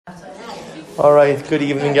All right, good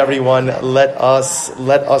evening, everyone. Let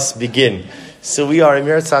us begin. So we are,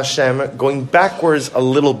 Emir Hashem, going backwards a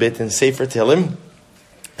little bit in Sefer Tehillim,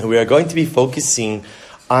 and we are going to be focusing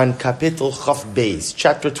on Kapitel Chaf Beis,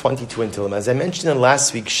 chapter 22 in Tehillim. As I mentioned in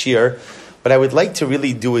last week's shir, what I would like to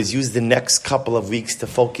really do is use the next couple of weeks to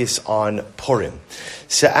focus on Purim.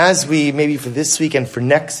 So as we, maybe for this week and for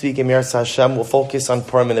next week, Emir Hashem will focus on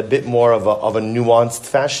Purim in a bit more of a nuanced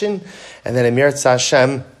fashion, and then Emir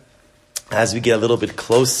Hashem, as we get a little bit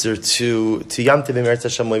closer to Yom Tov, Emir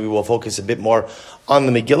Hashem, maybe we'll focus a bit more on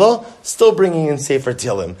the Megillah, still bringing in Sefer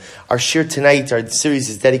Tehillim. Our shir tonight, our series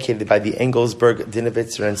is dedicated by the Engelsberg,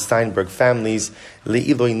 Dinovitzer, and Steinberg families.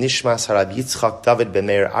 Le'iloi Nishmas Harab Yitzchak David Ben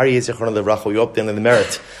Meir Aryeh Zichron Levracha. We hope in the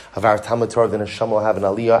merit of our Talmud Torah, the Neshama will have an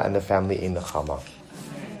Aliyah and the family in Nechama.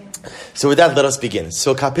 So with that, let us begin.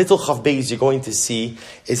 So Kapitel Chaf Beis, you're going to see,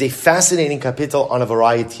 is a fascinating kapitel on a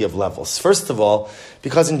variety of levels. First of all,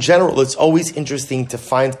 because in general, it's always interesting to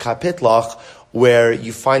find kapitlach where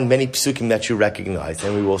you find many psukim that you recognize.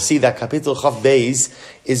 And we will see that Kapitel Chaf Beis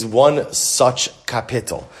is one such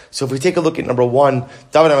kapitel. So if we take a look at number 1,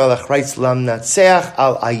 David HaMelech writes, Lam Natseach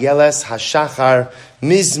al Ayeles HaShachar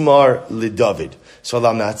Mizmar LeDavid. So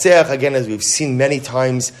Lam Natseach, again, as we've seen many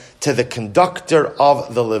times, to the conductor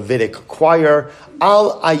of the Levitic choir,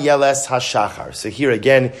 Al Ayeles HaShachar. So here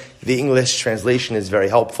again, the English translation is very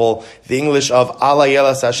helpful. The English of Al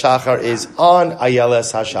Ayeles HaShachar is on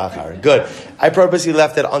Ayeles HaShachar. Good. I purposely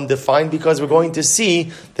left it undefined because we're going to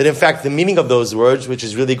see that in fact the meaning of those words, which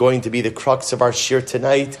is really going to be the crux of our shir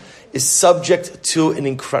tonight, is subject to an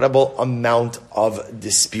incredible amount of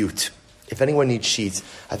dispute. If anyone needs sheets,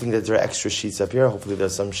 I think that there are extra sheets up here. Hopefully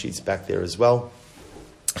there's some sheets back there as well.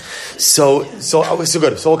 So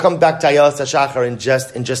good. So we'll come back to Ayeles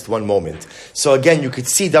HaShachar in just one moment. So again, you could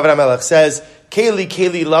see David HaMelech says, Keli,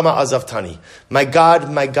 Keli, lama azavtani. My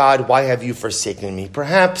God, why have you forsaken me?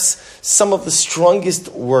 Perhaps some of the strongest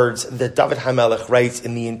words that David HaMelech writes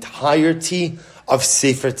in the entirety of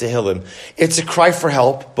Sefer Tehillim. It's a cry for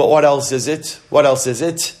help, but what else is it?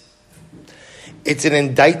 It's an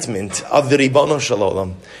indictment of the Ribono Shel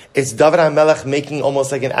Olam. It's David HaMelech making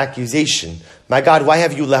almost like an accusation. My God, why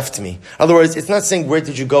have you left me? In other words, it's not saying, where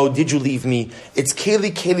did you go? Did you leave me? It's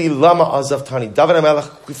Keli, Keli, lama azavtani. David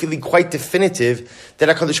HaMelech feeling quite definitive that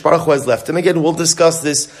HaKadosh Baruch Hu has left him. Again, we'll discuss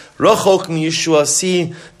this. Rachok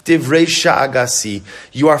miyeshuasi divrei sha'agasi.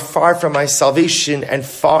 You are far from my salvation and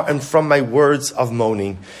from my words of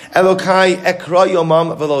moaning. Elokai ekra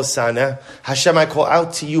yomam velo sana. Hashem, I call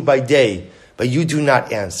out to you by day, but you do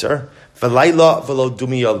not answer. V'layla v'lo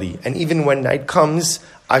dumiyali. And even when night comes,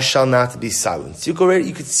 I shall not be silenced. You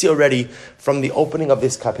could see already from the opening of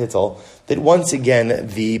this kapitel that once again,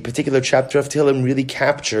 the particular chapter of Tehillim really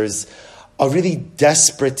captures a really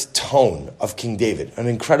desperate tone of King David, an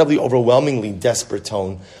incredibly, overwhelmingly desperate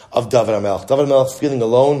tone of David HaMelech. David HaMelech feeling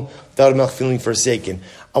alone, David HaMelech feeling forsaken.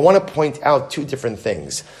 I want to point out two different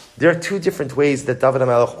things. There are two different ways that David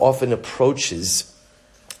HaMelech often approaches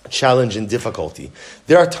challenge and difficulty.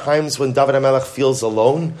 There are times when David HaMelech feels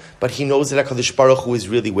alone, but he knows that HaKadosh Baruch Hu is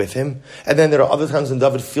really with him. And then there are other times when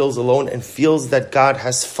David feels alone and feels that God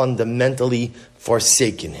has fundamentally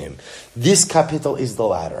forsaken him. This kapitel is the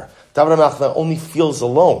latter. David HaMelech not only feels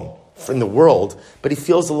alone in the world, but he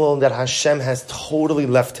feels alone that Hashem has totally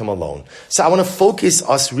left him alone. So I want to focus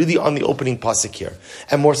us really on the opening pasuk here,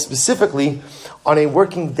 and more specifically on a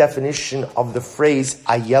working definition of the phrase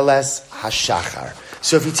Ayeles HaShachar.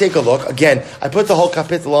 So if you take a look, again, I put the whole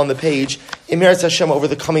kapitel on the page. Emir Hashem, over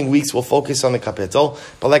the coming weeks, we'll focus on the kapitel.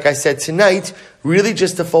 But like I said tonight, really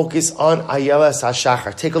just to focus on Ayeles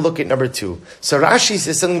HaShachar. Take a look at number 2. So Rashi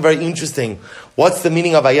says something very interesting. What's the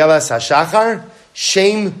meaning of Ayeles HaShachar?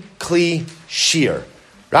 Shem Kli Shir.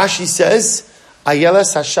 Rashi says,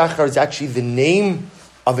 Ayeles HaShachar is actually the name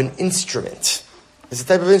of an instrument. It's a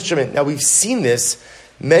type of instrument. Now we've seen this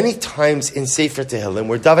many times in Sefer Tehillim,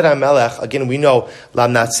 where David HaMelech, again we know,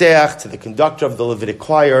 Lam Natseach, to the conductor of the Levitic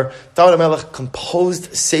choir, David HaMelech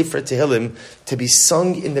composed Sefer Tehillim to be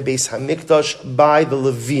sung in the Beis HaMikdash by the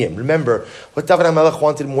Leviim. Remember, what David HaMelech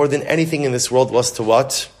wanted more than anything in this world was to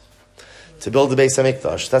what? To build the Beis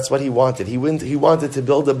HaMikdash. That's what he wanted. He wanted to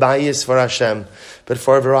build a bayis for Hashem, but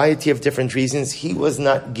for a variety of different reasons, he was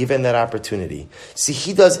not given that opportunity. See,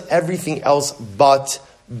 he does everything else but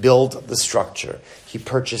build the structure. He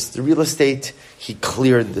purchased the real estate, he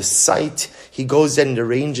cleared the site, he goes in and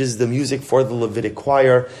arranges the music for the Levitic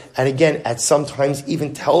choir, and again, at sometimes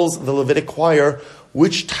even tells the Levitic choir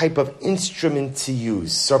which type of instrument to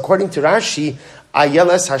use. So according to Rashi,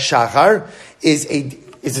 Ayeles HaShachar is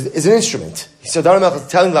an instrument. So David HaMelech is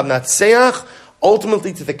telling Lam Natseach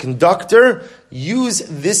ultimately to the conductor, use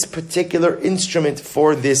this particular instrument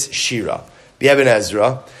for this shira. The Ibn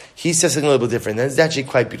Ezra, he says something a little bit different, and it's actually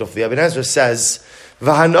quite beautiful. The Ibn Ezra says,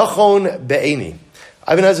 V'hanachon be'eni.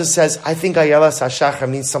 Ibn Ezra says, I think Ayelas HaShachar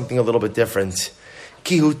means something a little bit different.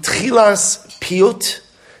 Ki hu tchilas piyut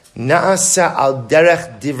na'asa al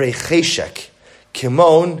derech divrei cheshek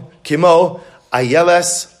kimo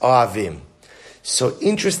Ayelas Oavim. So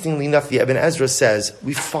interestingly enough, the Ibn Ezra says,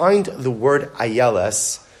 we find the word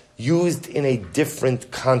Ayelas used in a different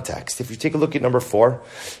context. If you take a look at number 4,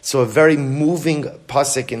 so a very moving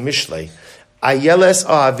pasuk in Mishlei, Ayeles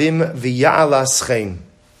Ohavim v'ya'alas chen.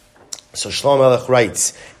 So Shlomo Melech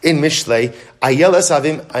writes in Mishlei, Ayeles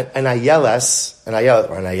Ohavim, an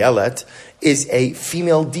ayelet is a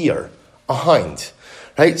female deer, a hind,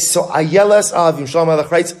 right? So Ayeles Ohavim, Shlomo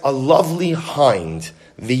Melech writes, a lovely hind,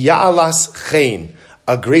 v'ya'alas chen,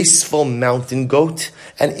 a graceful mountain goat.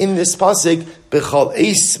 And in this pasuk, B'chol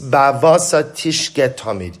eis ba'avasa tishke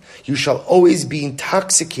tamid, you shall always be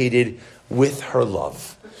intoxicated with her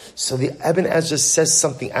love. So the Ibn Ezra says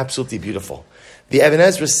something absolutely beautiful. The Ibn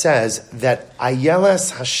Ezra says that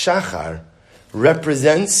Ayelas HaShachar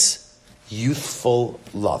represents youthful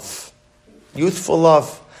love. Youthful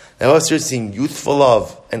love. Now, us are seeing youthful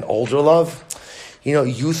love and older love. You know,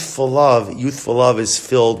 youthful love is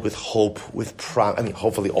filled with hope, with promise. I mean,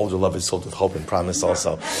 hopefully older love is filled with hope and promise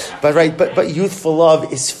also. But youthful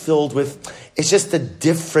love is filled with, it's just a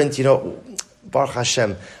different, Baruch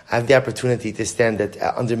Hashem, I have the opportunity to stand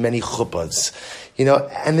under many chuppahs.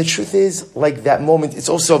 And the truth is, like that moment, it's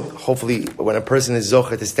also, hopefully, when a person is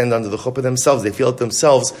zocher to stand under the chuppah themselves, they feel it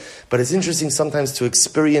themselves, but it's interesting sometimes to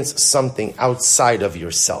experience something outside of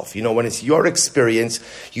yourself. When it's your experience,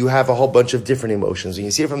 you have a whole bunch of different emotions. When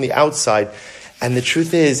you see it from the outside, and the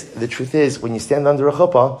truth is, when you stand under a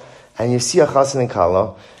chuppah, and you see a chassan and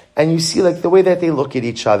kala, and you see like the way that they look at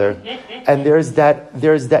each other, and there's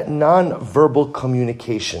that non-verbal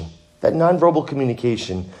communication,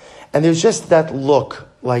 and there's just that look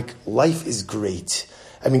like life is great.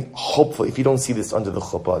 I mean, hopefully, if you don't see this under the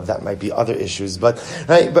chuppah, that might be other issues. But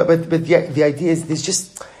the idea is there's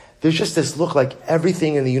just this look like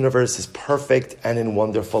everything in the universe is perfect and in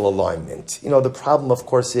wonderful alignment. The problem, of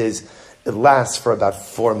course, is it lasts for about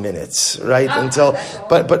 4 minutes, right?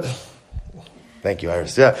 But. Thank you,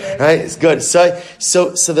 Iris. Yeah, right. It's good. So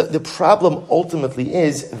the problem ultimately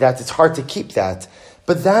is that it's hard to keep that.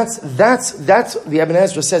 But that's the Ibn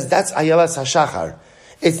Ezra says that's Ayelas HaShachar.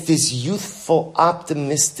 It's this youthful,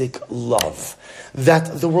 optimistic love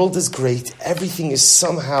that the world is great. Everything is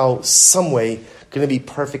somehow, some way, going to be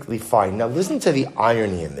perfectly fine. Now, listen to the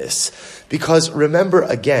irony in this, because remember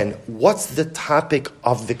again, what's the topic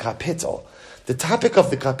of the kapitel? The topic of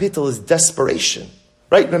the kapitel is desperation.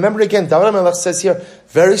 Right? Remember again, David HaMelech says here,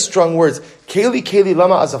 very strong words. Keli, Keli,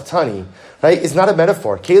 lama azavtani. Right? It's not a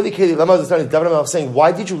metaphor. Keli, Keli, lama azavtani. David HaMelech saying,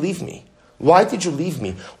 why did you leave me? Why did you leave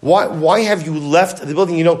me? Why have you left the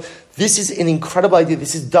building? This is an incredible idea.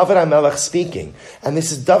 This is David HaMelech speaking. And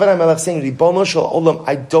this is David HaMelech saying, Ribono shel olam,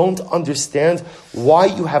 I don't understand why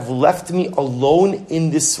you have left me alone in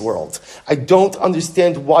this world. I don't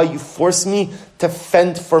understand why you force me to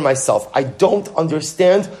fend for myself. I don't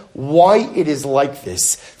understand why it is like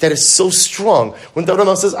this, that is so strong. When David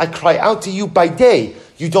HaMelech says, I cry out to you by day,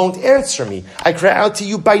 you don't answer me. I cry out to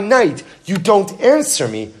you by night, you don't answer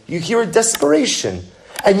me. You hear a desperation.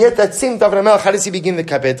 And yet that same David HaMelech, how does he begin the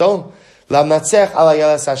kapitel? Lamnatzech al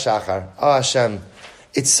Ayelas HaShachar. Oh Hashem,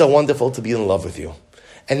 it's so wonderful to be in love with you.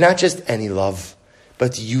 And not just any love,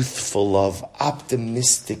 but youthful love,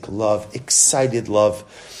 optimistic love, excited love.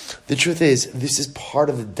 The truth is, this is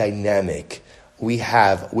part of the dynamic we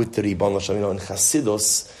have with the Ribono Shel Olam. In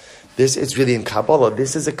Chassidus, it's really in Kabbalah,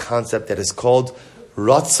 this is a concept that is called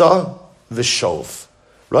Ratza V'Shov.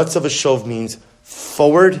 Ratza V'Shov means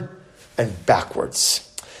forward and backwards.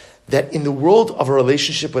 That in the world of a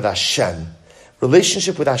relationship with Hashem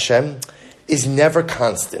is never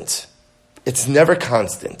constant. It's never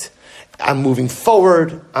constant. I'm moving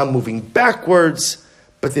forward, I'm moving backwards,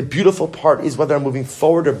 but the beautiful part is whether I'm moving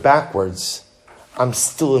forward or backwards, I'm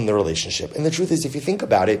still in the relationship. And the truth is, if you think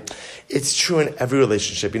about it, it's true in every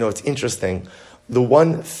relationship. It's interesting. The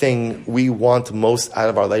one thing we want most out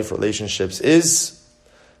of our life relationships is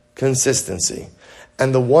consistency.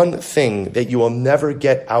 And the one thing that you will never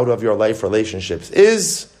get out of your life relationships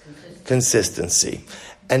is consistency.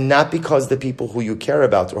 And not because the people who you care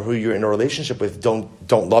about or who you're in a relationship with don't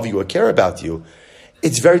love you or care about you.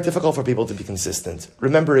 It's very difficult for people to be consistent.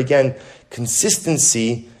 Remember again,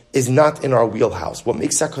 consistency is not in our wheelhouse. What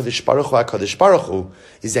makes HaKadosh Baruch Hu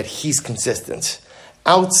is that He's consistent.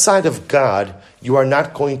 Outside of God, you are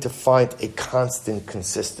not going to find a constant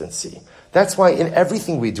consistency. That's why in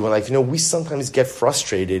everything we do in life, we sometimes get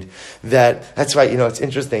frustrated that's why, it's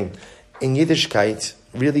interesting. In Yiddishkeit,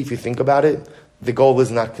 really, if you think about it, the goal is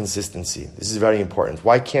not consistency. This is very important.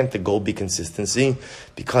 Why can't the goal be consistency?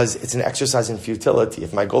 Because it's an exercise in futility.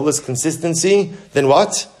 If my goal is consistency, then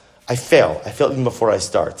what? I fail. I fail even before I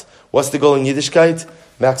start. What's the goal in Yiddishkeit?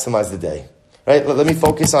 Maximize the day. Right? Let me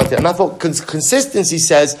focus on today. Consistency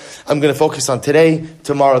says, I'm going to focus on today,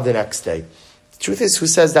 tomorrow, the next day. The truth is, who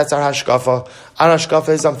says that's our hashkafa? Our hashkafa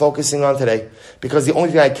is I'm focusing on today. Because the only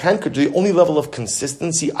thing I can control, the only level of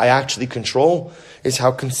consistency I actually control is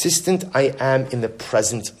how consistent I am in the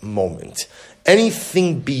present moment.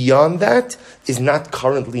 Anything beyond that is not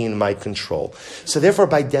currently in my control. So therefore,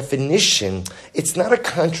 by definition, it's not a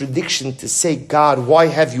contradiction to say, God, why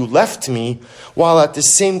have you left me? While at the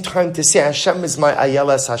same time to say, Hashem is my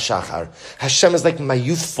ayeles hashachar. Hashem is like my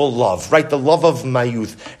youthful love, right? The love of my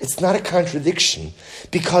youth. It's not a contradiction.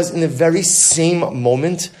 Because in the very same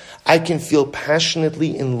moment, I can feel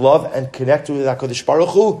passionately in love and connected with HaKadosh Baruch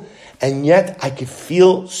Hu, and yet I could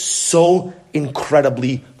feel so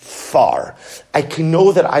incredibly far. I can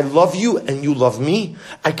know that I love you and you love me.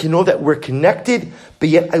 I can know that we're connected, but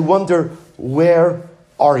yet I wonder, where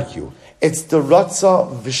are you? It's the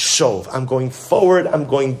Ratzah V'Shov. I'm going forward, I'm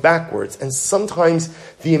going backwards. And sometimes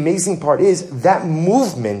the amazing part is that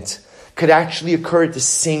movement could actually occur at the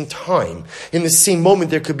same time. In the same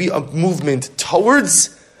moment, there could be a movement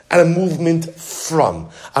towards and a movement from.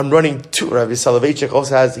 I'm running to. Rabbi Soloveitchik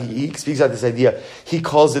also has, he speaks out this idea. He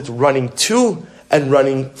calls it running to and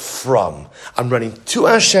running from. I'm running to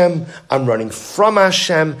Hashem, I'm running from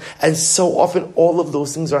Hashem, and so often all of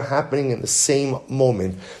those things are happening in the same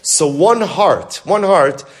moment. So one heart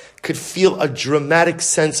could feel a dramatic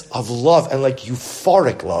sense of love and like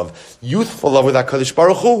euphoric love, youthful love with HaKadosh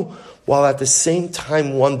Baruch Hu, while at the same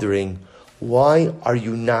time wondering, why are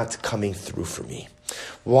you not coming through for me?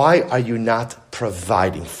 Why are you not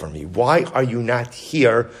providing for me? Why are you not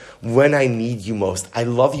here when I need you most? I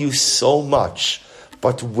love you so much,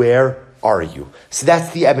 but where are you? So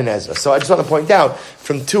that's the Eben Ezra. So I just want to point out,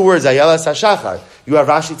 from two words, ayeles hashachar, you have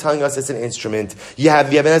Rashi telling us it's an instrument. You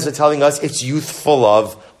have the Eben Ezra telling us it's youthful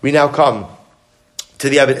love. We now come to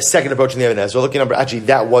the second approach in the Eben Ezra. Actually,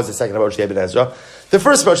 that was the second approach in the Eben Ezra. The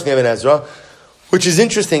first approach in the Eben Ezra, which is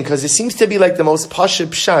interesting because it seems to be like the most pashut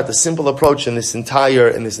pshat, the simple approach in this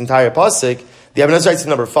entire pasuk. The Eben Ezra writes in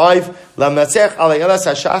number 5, Lamnatzech al ayeles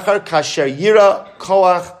hashachar kasher yira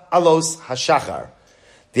koach alos hashachar.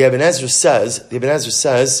 The Eben Ezra says,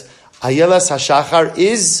 ayeles hashachar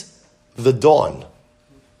is the dawn.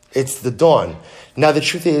 It's the dawn. Now the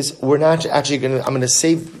truth is, we're not actually I'm going to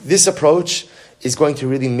save this approach is going to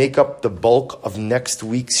really make up the bulk of next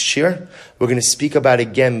week's shir. We're going to speak about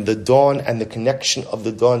again the dawn and the connection of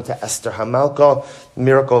the dawn to Esther Hamalka,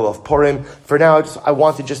 miracle of Purim. For now, I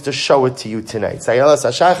wanted just to show it to you tonight. Ayeles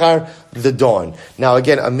hashachar, the dawn. Now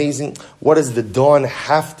again, amazing. What does the dawn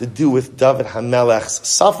have to do with David HaMelech's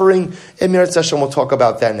suffering? In Meretz Hashem, we'll talk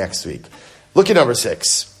about that next week. Look at number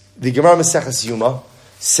 6. The Gemara Maseches Yuma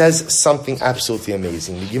says something absolutely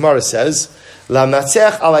amazing. The Gemara says,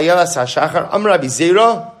 Lamatzech al ayeles hashachar amra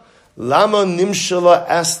bizera lama nimshala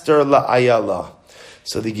Esther la'ayala.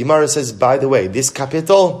 So the Gemara says, by the way, this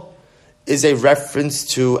capital is a reference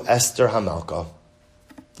to Esther Hamalka.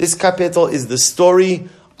 This capital is the story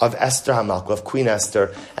of Esther Hamalka, of Queen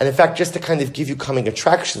Esther. And in fact, just to kind of give you coming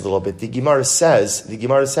attractions a little bit, the Gemara says,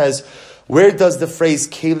 where does the phrase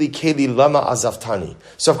Keli lama azavtani?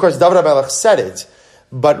 So of course, David HaMelech said it.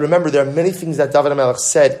 But remember, there are many things that David HaMelech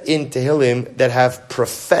said in Tehillim that have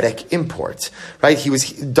prophetic import, right? David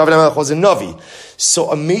HaMelech was a Navi.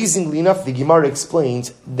 So amazingly enough, the Gemara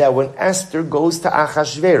explains that when Esther goes to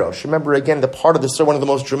Achashverosh, remember again, the part of the story, one of the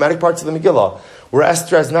most dramatic parts of the Megillah, where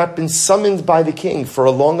Esther has not been summoned by the king for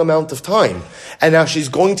a long amount of time. And now she's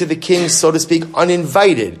going to the king, so to speak,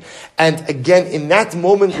 uninvited. And again, in that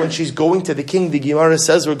moment when she's going to the king, the Gemara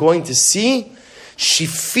says we're going to see she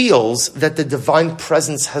feels that the divine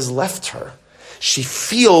presence has left her. She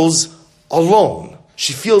feels alone.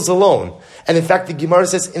 And in fact, the Gemara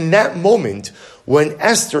says in that moment, when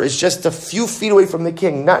Esther is just a few feet away from the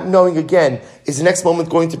king, not knowing again, is the next moment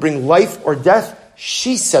going to bring life or death,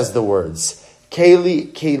 she says the words,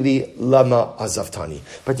 Keli lama azavtani.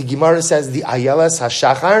 But the Gemara says the ayeles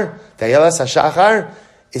hashachar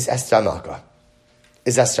is Esther Hamalka.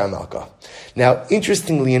 Now,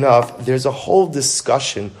 interestingly enough, there's a whole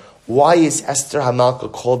discussion. Why is Esther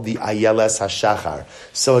Hamalka called the ayeles hashachar?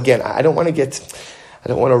 So again, I don't want to get I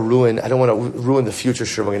don't want to ruin the future.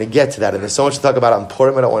 Sure, we're going to get to that. And there's so much to talk about on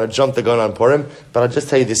Purim. I don't want to jump the gun on Purim, but I'll just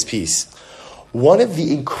tell you this piece. One of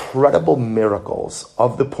the incredible miracles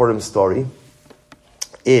of the Purim story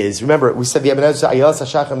is, remember, we said the Ebenezer Ayelas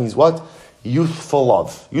HaShachar means what? Youthful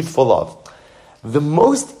love. Youthful love. The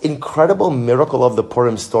most incredible miracle of the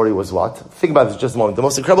Purim story was what? Think about this just a moment. The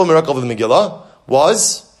most incredible miracle of the Megillah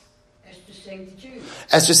was? Esther saved the Jews.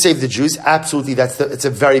 Esther saved the Jews. Absolutely, it's a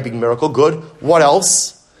very big miracle. Good. What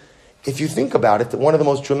else? If you think about it, one of the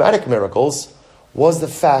most dramatic miracles was the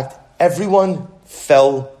fact everyone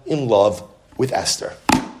fell in love with Esther.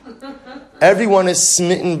 Everyone is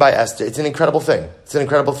smitten by Esther. It's an incredible thing.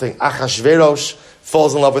 Achashverosh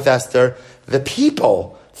falls in love with Esther. The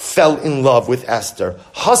people fell in love with Esther.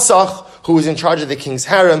 Hasach, who is in charge of the king's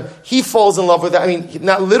harem, he falls in love with her. I mean,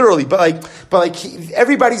 not literally, but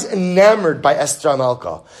everybody's enamored by Esther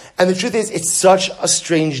HaMalka. And the truth is, it's such a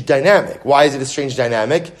strange dynamic. Why is it a strange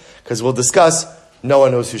dynamic? Because we'll discuss, no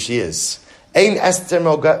one knows who she is. Ein Esther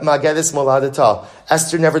Magedes Moladata.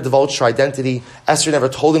 Esther never divulged her identity. Esther never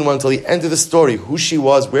told anyone until the end of the story who she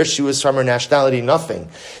was, where she was from, her nationality, nothing.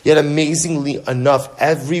 Yet amazingly enough,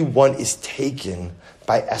 everyone is taken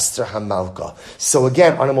by Esther HaMalka. So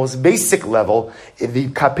again, on a most basic level, the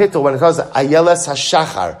kapitel, when it calls Ayelas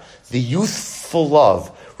HaShachar, the youthful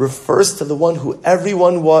love, refers to the one who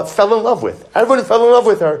everyone fell in love with. Everyone fell in love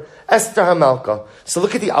with her, Esther HaMalka. So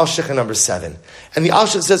look at the Al-Shikha number 7. And the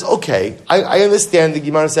Al-Shikha says, okay, I understand the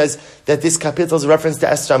Gemara says that this kapitel is a reference to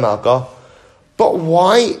Esther HaMalka, but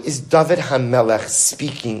why is David HaMelech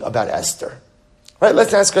speaking about Esther? Right,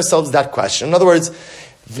 let's ask ourselves that question. In other words,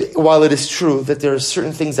 while it is true that there are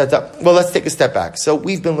certain things let's take a step back. So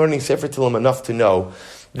we've been learning Sefer Tehillim enough to know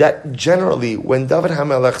that generally when David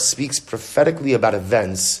HaMelech speaks prophetically about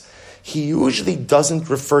events, he usually doesn't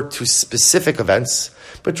refer to specific events,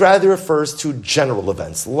 but rather refers to general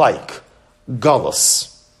events like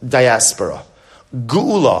Galus, diaspora,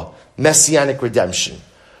 Geula, messianic redemption.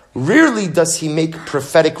 Rarely does he make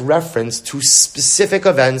prophetic reference to specific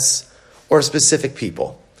events or specific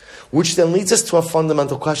people. Which then leads us to a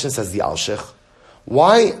fundamental question, says the Al-Shikh.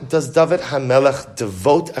 Why does David HaMelech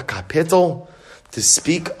devote a kapitel to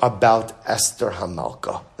speak about Esther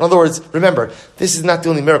HaMalka? In other words, remember, this is not the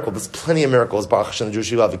only miracle. There's plenty of miracles Baruch Hashem the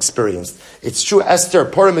Jewish people have experienced. It's true, Esther,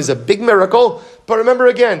 Purim is a big miracle, but remember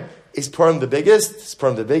again, is Purim the biggest? Is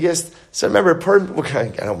Purim the biggest? So remember, Purim, I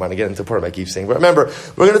don't want to get into Purim, I keep saying, but remember,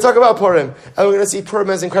 we're going to talk about Purim, and we're going to see Purim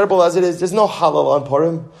as incredible as it is. There's no halal on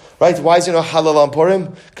Purim, right? Why is there no halal on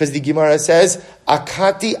Purim? Because the Gemara says,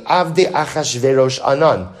 Akati avde Achashverosh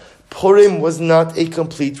anan. Purim was not a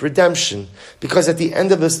complete redemption, because at the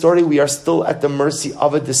end of the story, we are still at the mercy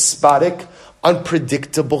of a despotic,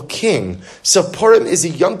 unpredictable king. So Purim is a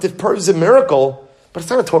Yom Tov, Purim is a miracle, but it's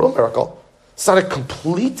not a total miracle. It's not a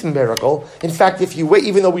complete miracle. In fact, if you wait,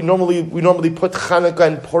 even though we normally put Chanukah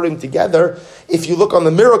and Purim together, if you look on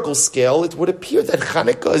the miracle scale, it would appear that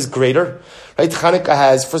Chanukah is greater. Right? Chanukah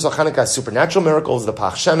has supernatural miracles, the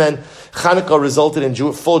Pach Shemen. Chanukah resulted in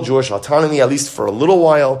full Jewish autonomy, at least for a little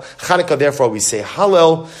while. Chanukah, therefore, we say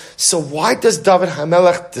Hallel. So why does David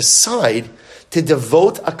HaMelech decide to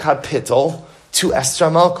devote a kapitel to Esther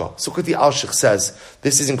HaMalka? So look what the Al-Shikh says.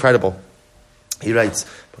 This is incredible. He writes,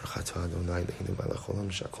 so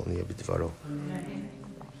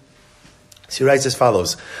he writes as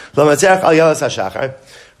follows. Rabbeinu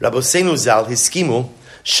Zal, hiskimu,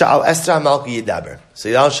 sha'al Esther HaMalka yidaber. So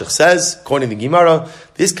the Al-Shikh says, according to Gemara,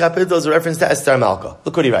 this kapitel is a reference to Esther HaMalka.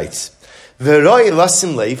 Look what he writes. V'roi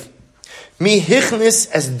lasim leiv, mi hichnis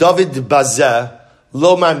es David bazeh,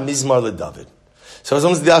 lomar mizmar le-David. So as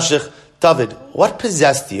long as the Al-Shikh, David, what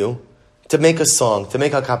possessed you to make a song, to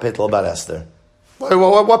make a kapitel about Esther?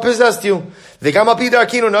 What possessed you? Look what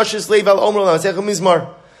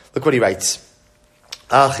he writes.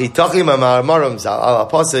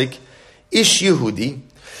 Ish Yehudi.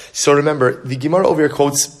 So remember, the Gemara over here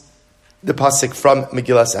quotes the pasuk from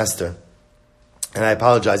Megillas Esther. And I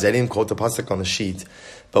apologize, I didn't quote the pasuk on the sheet.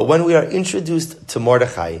 But when we are introduced to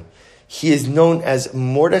Mordechai, he is known as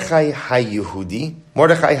Mordechai HaYehudi.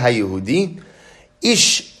 Mordechai HaYehudi,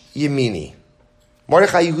 Ish Yemini.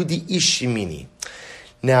 Mordechai Yehudi Ish Yemini.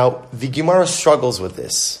 Now, the Gemara struggles with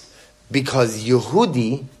this because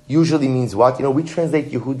Yehudi usually means what? We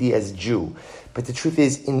translate Yehudi as Jew. But the truth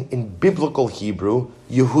is, in biblical Hebrew,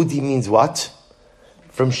 Yehudi means what?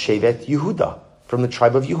 From Shevet Yehuda, from the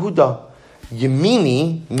tribe of Yehuda.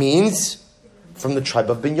 Yemini means from the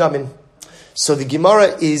tribe of Binyamin. So the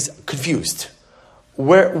Gemara is confused.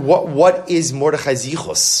 what is Mordechai's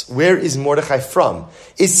yichus? Where is Mordechai from?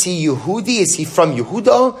 Is he Yehudi? Is he from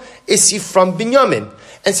Yehuda? Is he from Binyamin?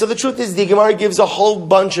 And so the truth is, the Gemara gives a whole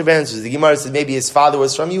bunch of answers. The Gemara says maybe his father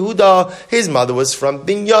was from Yehuda, his mother was from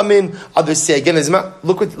Binyamin. Others say again,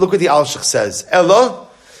 look what the Al-Shich says. Ella,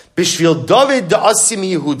 bishvil David da'asim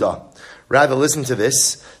Yehuda. Rather, listen to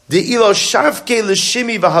this. De'ilo shavke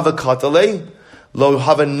l'shimi v'havakatale lo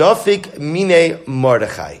havanafik mine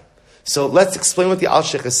Mordechai. So let's explain what the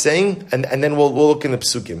Al-Shich is saying, and then we'll look in the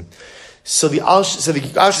Psukim. So the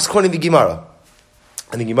Al-Shich is quoting the Gemara.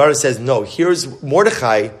 And the Gemara says, no, here's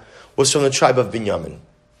Mordechai was from the tribe of Binyamin.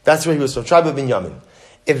 That's where he was from, tribe of Binyamin.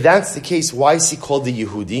 If that's the case, why is he called the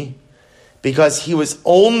Yehudi? Because he was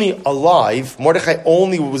only alive, Mordechai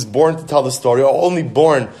only was born to tell the story, or only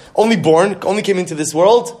came into this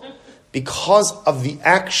world because of the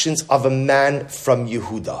actions of a man from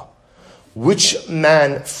Yehuda. Which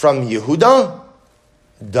man from Yehuda?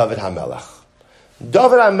 David HaMelech.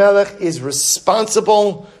 David HaMelech is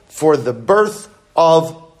responsible for the birth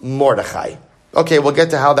of Mordechai. Okay, we'll get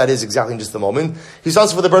to how that is exactly in just a moment. He's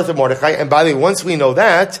responsible for the birth of Mordechai, and by the way, once we know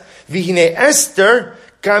that, Vihine Esther,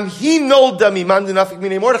 kam hi nolda miman dinafik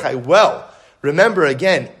mine Mordechai. Well, remember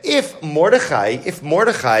again, if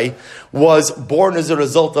Mordechai was born as a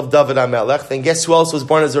result of David HaMelech, then guess who else was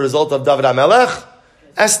born as a result of David HaMelech?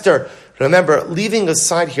 Esther. Remember, leaving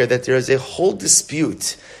aside here that there is a whole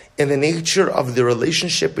dispute in the nature of the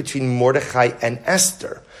relationship between Mordechai and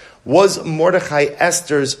Esther. Was Mordechai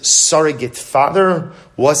Esther's surrogate father?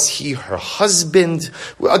 Was he her husband?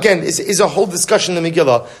 Again, is a whole discussion in the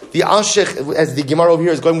Megillah. The Al-Shich, as the Gemara over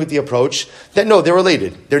here is going with the approach, that no, they're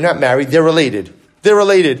related. They're not married, they're related. They're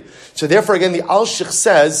related. So therefore, again, the Al-Shich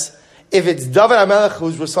says, if it's David HaMelech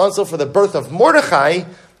who's responsible for the birth of Mordechai,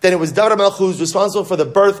 then it was David HaMelech who was responsible for the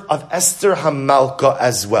birth of Esther HaMalka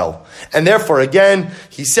as well. And therefore, again,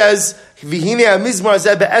 he says, David.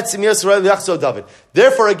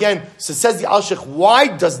 Therefore, again, so says the Al-Shich, why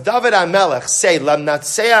does David HaMelech say,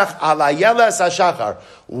 Lamnatseach ala yeles hashachar?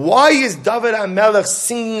 Why is David HaMelech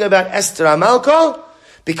singing about Esther HaMalka?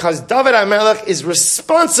 Because David HaMelech is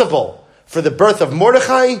responsible for the birth of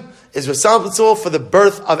Mordechai, is responsible for the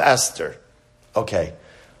birth of Esther. Okay.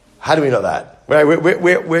 How do we know that?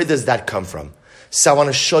 Where does that come from? So I want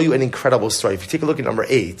to show you an incredible story. If you take a look at number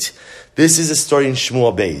 8, this is a story in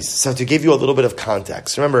Shmuel Beis. So to give you a little bit of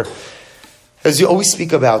context, remember, as you always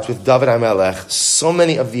speak about with David HaMelech, so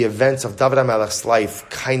many of the events of David HaMelech's life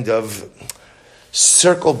kind of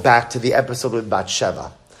circle back to the episode with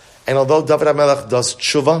Bathsheba. And although David HaMelech does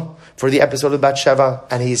tshuva for the episode of Bathsheba,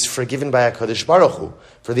 and he is forgiven by HaKadosh Baruch Hu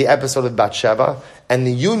for the episode of Bathsheba, and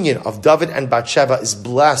the union of David and Bathsheba is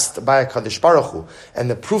blessed by HaKadosh Baruch Hu, and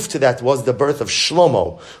the proof to that was the birth of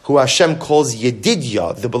Shlomo, who Hashem calls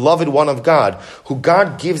Yedidia, the beloved one of God, who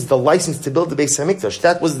God gives the license to build the Beis HaMikdash.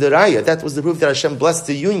 That was the raya, that was the proof that Hashem blessed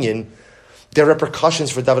the union. There are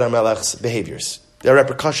repercussions for David HaMelech's behaviors. There are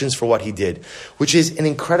repercussions for what he did, which is an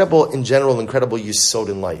incredible yesod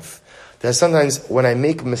in life. That sometimes when I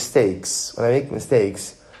make mistakes,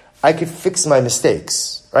 I could fix my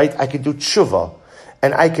mistakes, right? I could do tshuva,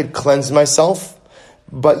 and I could cleanse myself,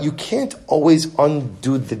 but you can't always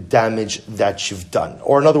undo the damage that you've done.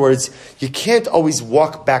 Or in other words, you can't always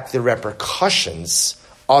walk back the repercussions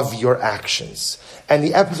of your actions. And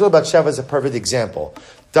the episode of Bathsheba is a perfect example.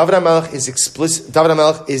 David HaMelech is explicit. David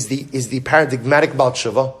HaMelech is the paradigmatic Baal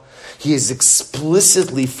Tshuva. He is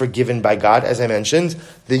explicitly forgiven by God, as I mentioned.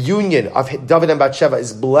 The union of David and Bathsheba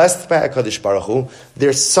is blessed by HaKadosh Baruch Hu.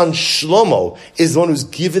 Their son Shlomo is the one who's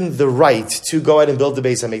given the right to go ahead and build the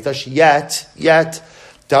Beis HaMikdash. Yet,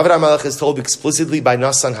 David HaMelech is told explicitly by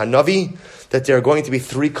Nasan Hanavi that there are going to be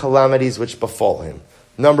 3 calamities which befall him.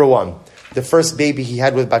 Number 1, the first baby he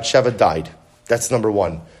had with Bathsheba died. That's number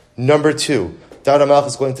 1. Number 2, David HaMelech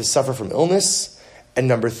is going to suffer from illness. And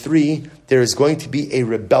number 3, there is going to be a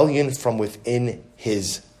rebellion from within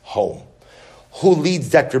his home. Who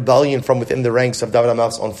leads that rebellion from within the ranks of David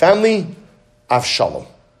HaMelech's own family? Avshalom.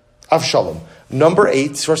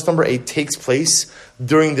 Source number 8 takes place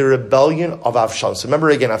during the rebellion of Avshalom. So remember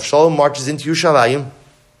again, Avshalom marches into Yerushalayim,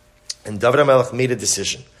 and David HaMelech made a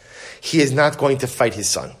decision. He is not going to fight his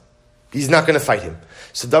son. He's not going to fight him.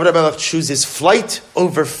 So David HaMelech chooses flight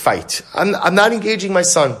over fight. I'm not engaging my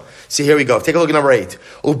son. See, here we go. Take a look at number 8.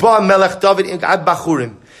 Uba Melech David ad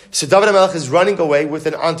Bachurim. So David HaMelech is running away with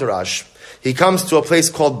an entourage. He comes to a place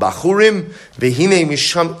called Bachurim. Vehine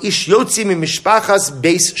misham ish yotzi mimishpachas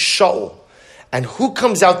beis Shaul. And who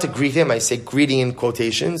comes out to greet him? I say greeting in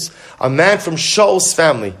quotations. A man from Shaul's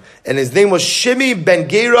family. And his name was Shimi ben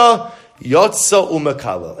Gera Yotza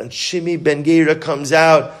Umakalel. And Shimi ben Gera comes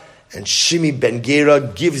out And Shimi ben Gera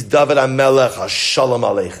gives David HaMelech a shalom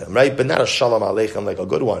aleichem, right? But not a shalom aleichem like a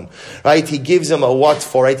good one, right? He gives him a what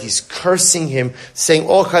for, right? He's cursing him, saying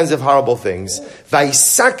all kinds of horrible things.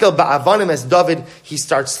 Vayisakel ba'avanim, as David, he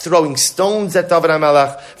starts throwing stones at David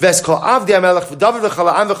HaMelech. V'eskol avdi HaMelech v'David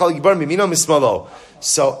v'chala'am v'chal yibar mimino mismalo.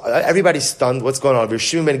 So everybody's stunned. What's going on?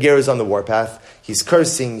 Shimi ben Gera is on the warpath. He's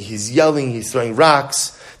cursing, he's yelling, he's throwing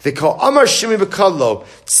rocks. They call Amar Shimi Bekallo,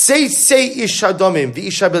 say ish hadomim, the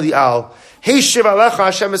isha belial. Hey Shiv Alecha,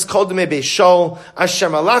 Hashem is called me Beishol,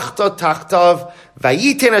 Hashem alachta tachtav,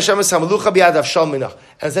 Vayiten Hashem is hamalucha biad avshal minach.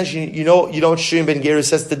 And essentially, you know what Shimi ben Gera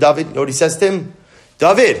says to David? You know what he says to him?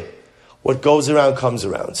 David, what goes around comes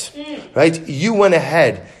around. Right? You went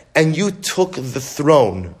ahead and you took the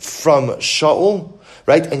throne from Shaul,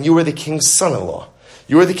 right? And you were the king's son-in-law.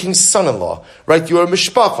 You were the king's son-in-law, right? You were a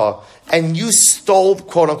mishpacha, and you stole,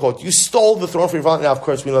 quote unquote, you stole the throne from your father. Now, of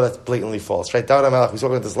course, we know that's blatantly false, right? David HaMelech, we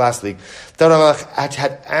spoke about this last week. David HaMelech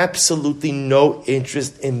had absolutely no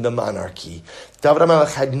interest in the monarchy. David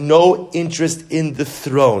HaMelech had no interest in the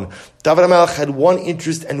throne. David HaMelech had one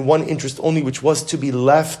interest and one interest only, which was to be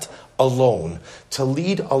left alone, to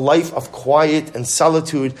lead a life of quiet and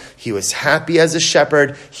solitude. He was happy as a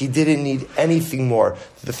shepherd. He didn't need anything more.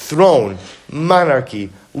 The throne, monarchy,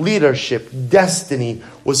 leadership, destiny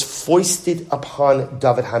was foisted upon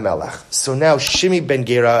David HaMelech. So now Shimi ben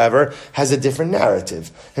Gera, however, has a different narrative.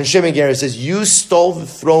 And Shimi ben Gera says, you stole the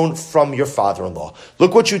throne from your father-in-law.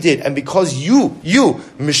 Look what you did. And because you,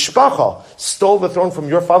 Mishpacha, stole the throne from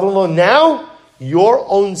your father-in-law, now your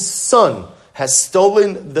own son has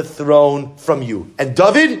stolen the throne from you. And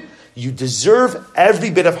David, you deserve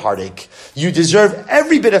every bit of heartache. You deserve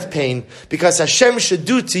every bit of pain, because Hashem should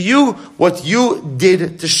do to you what you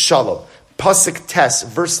did to Shalom. Pasuk Tes,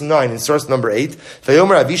 verse 9, in source number 8.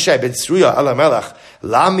 Vayomer Avishai ben Tzruya ala melech,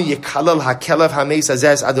 lami yekalal hakelev hameis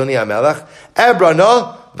azez adoni hamelech,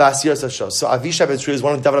 ebrana v'asir sasho. So Avishai ben Tzruya is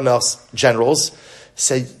one of David HaMelech's generals.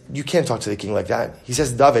 Said, you can't talk to the king like that. He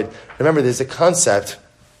says, David, remember there's a concept.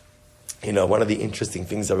 One of the interesting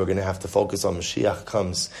things that we're going to have to focus on, Mashiach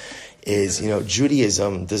comes, is,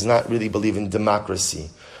 Judaism does not really believe in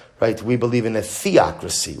democracy, right? We believe in a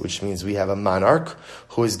theocracy, which means we have a monarch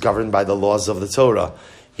who is governed by the laws of the Torah.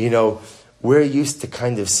 We're used to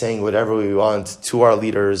kind of saying whatever we want to our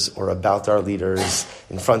leaders or about our leaders,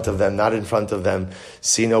 in front of them, not in front of them.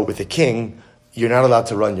 So, with a king, you're not allowed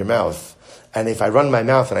to run your mouth. And if I run my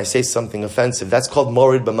mouth and I say something offensive, that's called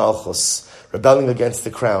morid b'malchus, rebelling against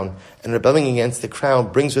the crown. And rebelling against the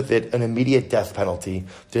crown brings with it an immediate death penalty.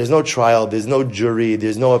 There's no trial, there's no jury,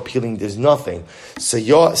 there's no appealing, there's nothing. So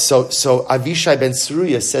Avishai ben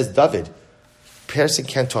Tzruya says, David, person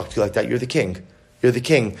can't talk to you like that. You're the king. You're the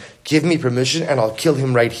king. Give me permission and I'll kill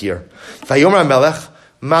him right here. Vayomer HaMelech,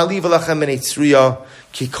 Mali v'lachem b'nei Tzruya,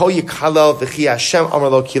 ki kol yikalel v'chi Hashem amar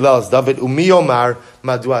lo kilel David umi yomar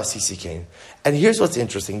madua sisikein. And here's what's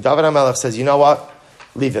interesting. David HaMelech says, you know what?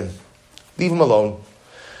 Leave him. Leave him alone.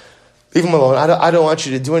 Leave him alone. I don't want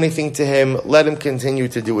you to do anything to him. Let him continue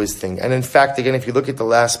to do his thing. And in fact, again, if you look at the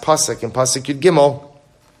last pasuk, in pasuk Yud Gimel,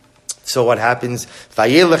 so what happens?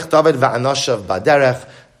 Vayelech David va'anashav baderech.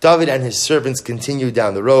 David and his servants continue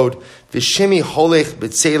down the road. V'shimi holech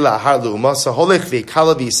b'tzeila har lu'umaso. Holech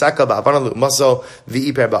v'ikala v'yisaka ba'avana lu'umaso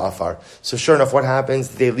v'iper ba'afar. So sure enough, what happens?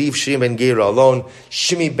 They leave Shimi ben Gera alone.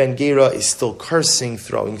 Shimi ben Gera is still cursing,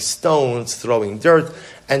 throwing stones, throwing dirt.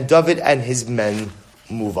 And David and his men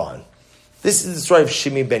move on. This is the story of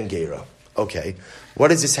Shimi ben Gera. Okay, what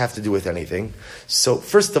does this have to do with anything? So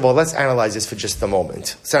first of all, let's analyze this for just a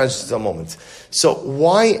moment. So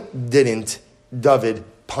why didn't David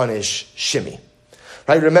punish Shimi?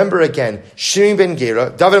 Right? Remember again, Shimi ben Gera,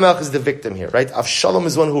 David HaMelech is the victim here, right? Avshalom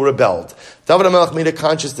is one who rebelled. David HaMelech made a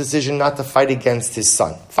conscious decision not to fight against his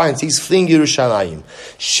son. Fine, so he's fleeing Yerushalayim.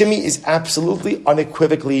 Shimi is absolutely,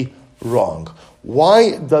 unequivocally wrong.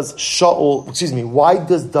 Why does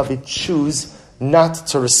David choose not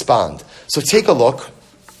to respond? So take a look.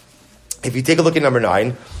 If you take a look at number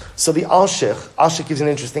 9, so the Alshich gives an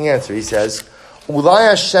interesting answer. He says, Ulai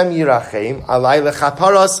Hashem yirachem alai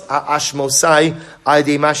lechaparas ha'ashmosai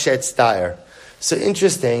adei mashet stair. So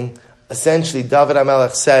interesting, essentially David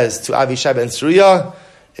HaMelech says to Avishai ben Tzruya,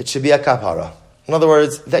 it should be a kapara. In other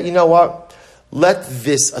words, that you know what? Let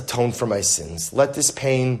this atone for my sins. Let this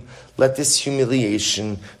pain, let this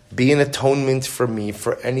humiliation be an atonement for me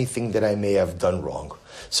for anything that I may have done wrong.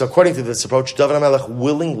 So according to this approach, David HaMelech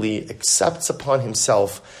willingly accepts upon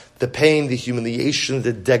himself the pain, the humiliation,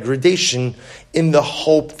 the degradation in the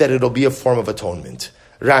hope that it'll be a form of atonement.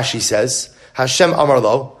 Rashi says, Hashem Amar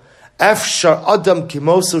Lo, Efshar Adam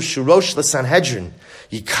Kimoso Shurosh LeSanhedrin,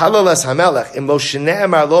 Yikalalas hamelech im lo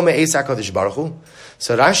shene'emar lo me'es HaKadosh Baruch Hu.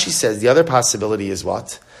 So Rashi says the other possibility is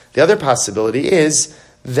what? The other possibility is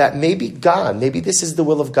that maybe this is the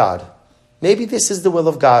will of God. Maybe this is the will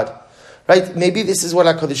of God. Right? Maybe this is what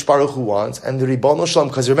HaKadosh Baruch Hu wants, and the Ribbono Shalom,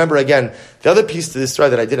 because remember again, the other piece to this story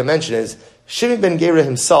that I didn't mention is, Shimon ben Gera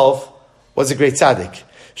himself was a great tzaddik.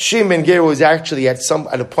 Shimon ben Gera was actually at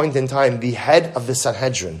a point in time the head of the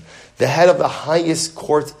Sanhedrin, the head of the highest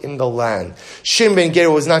court in the land. Shimon ben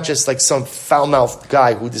Gera was not just like some foul-mouthed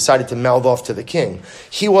guy who decided to mouth off to the king.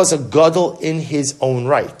 He was a gadol in his own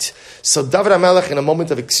right. So David HaMelech, in a moment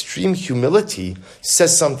of extreme humility,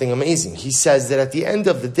 says something amazing. He says that at the end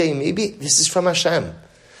of the day, maybe this is from Hashem.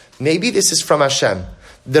 Maybe this is from Hashem.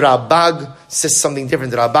 The Rabag says something different.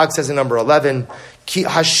 The Rabag says in number 11, Ki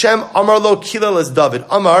Hashem Amar lo kilal as David.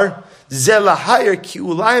 Amar, ze lahayir ki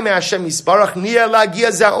ulai me Hashem yisbarach niya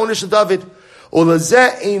lagia ze ha'onish David.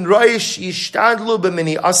 Ulazeh ein roish yishtadlu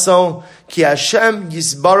b'mini aso ki Hashem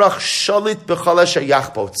yisbarach shalit b'chalash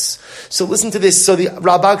ha'yachbots. So listen to this. So the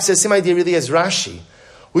Rabag says, same idea really as Rashi,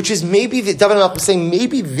 which is maybe the David HaMelech was saying,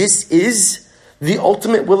 maybe this is the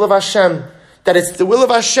ultimate will of Hashem. That it's the will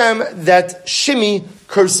of Hashem that Shimi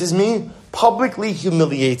curses me, publicly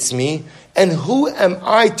humiliates me, and who am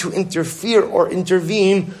I to interfere or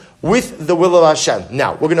intervene with the will of Hashem?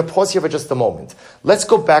 Now, we're going to pause here for just a moment. Let's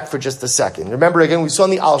go back for just a second. Remember again, we saw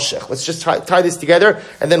in the Al-Shech. Let's just tie this together,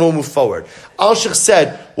 and then we'll move forward. Al-Shech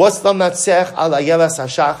said, what's Lam Natsech al Ayelas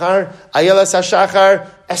HaShachar? Ayelas HaShachar,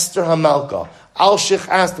 Esther HaMalka. Al-Shech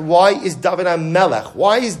asked, why is David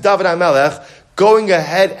HaMelech going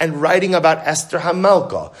ahead and writing about Esther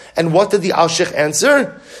HaMelka? And what did the Al-Shech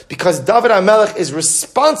answer? Because David HaMelech is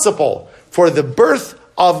responsible for the birth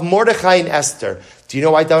of Mordechai and Esther. Do you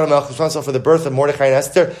know why David HaMelech was responsible for the birth of Mordechai and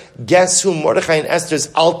Esther? Guess who Mordechai and Esther's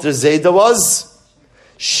alter Zayda was?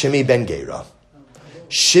 Shimi ben Gera.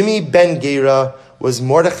 Shimi ben Gera was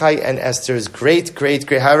Mordechai and Esther's great,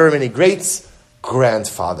 however many greats,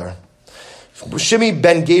 grandfather. Shimi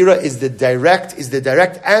ben Gera is the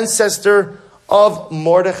direct ancestor of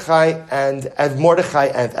Mordechai and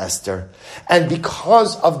Esther. And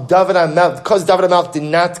because David HaMelech did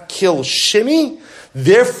not kill Shimi,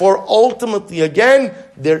 therefore, ultimately, again,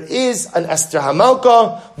 there is an Esther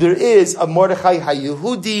HaMalka, there is a Mordechai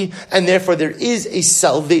HaYehudi, and therefore there is a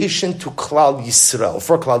salvation to Klal Yisrael,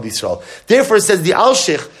 for Klal Yisrael. Therefore, it says the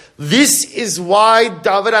Al-Shech, this is why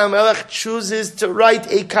David HaMelech chooses to write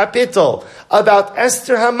a kapitel about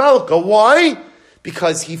Esther HaMalka. Why?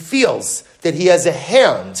 Because he feels that he has a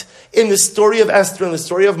hand in the story of Esther, in the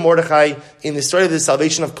story of Mordechai, in the story of the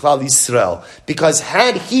salvation of Klal Yisrael. Because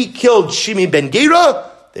had he killed Shimi ben Gera,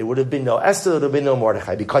 there would have been no Esther, there would have been no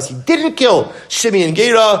Mordechai. Because he didn't kill Shimi and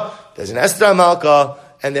Gera, there's an Esther HaMalka,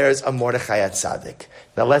 and there's a Mordechai at Tzaddik.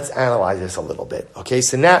 Now let's analyze this a little bit. Okay,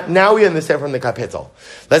 so now we understand from the kapitel.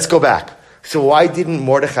 Let's go back. So why didn't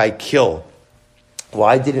Mordechai kill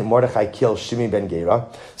Shimi ben Gera?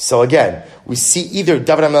 So again, we see either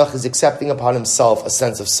David HaMelech is accepting upon himself a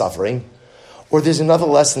sense of suffering, or there's another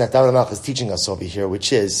lesson that David HaMelech is teaching us over here,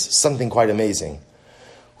 which is something quite amazing,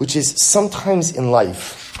 which is sometimes in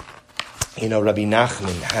life, Rabbi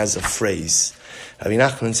Nachman has a phrase. Rabbi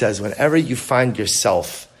Nachman says, whenever you find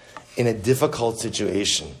yourself in a difficult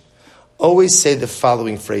situation, always say the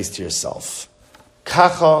following phrase to yourself: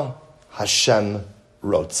 Kacha Hashem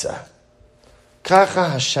Rotza. Kacha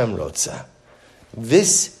Hashem Rotza.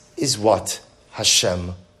 This is what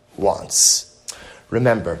Hashem wants.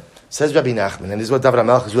 Remember, says Rabbi Nachman, and this is what David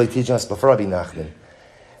HaMelech is really teaching us before Rabbi Nachman,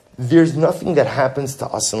 there's nothing that happens to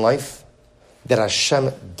us in life that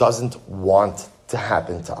Hashem doesn't want to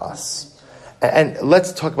happen to us. And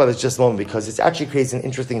let's talk about this just a moment, because it actually creates an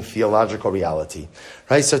interesting theological reality,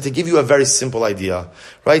 right? So to give you a very simple idea,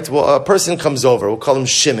 right? Well, a person comes over, we'll call him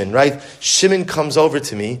Shimon, right? Shimon comes over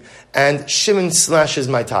to me, and Shimon slashes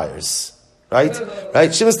my tires, right?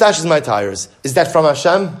 Right? Shimon slashes my tires. Is that from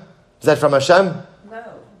Hashem? Is that from Hashem? No.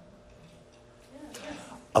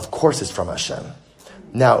 Of course it's from Hashem.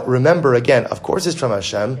 Now, remember again, of course it's from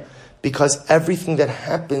Hashem, because everything that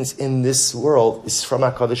happens in this world is from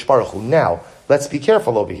HaKadosh Baruch Hu. Now, let's be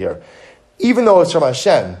careful over here. Even though it's from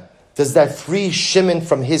Hashem, does that free Shimon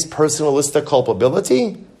from his personalistic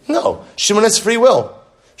culpability? No. Shimon has free will.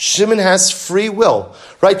 Shimon has free will.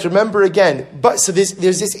 Right? Remember again, so there's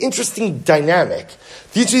this interesting dynamic.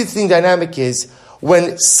 The interesting dynamic is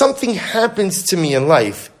when something happens to me in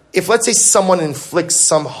life, if, let's say, someone inflicts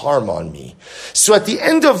some harm on me, so at the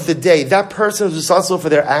end of the day, that person is responsible for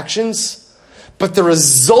their actions, but the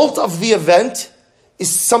result of the event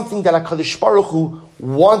is something that HaKadosh Baruch Hu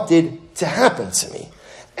wanted to happen to me.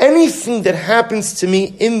 Anything that happens to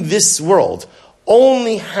me in this world,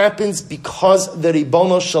 only happens because the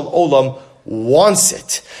Ribono Shel Olam wants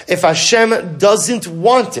it. If Hashem doesn't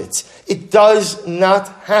want it, it does not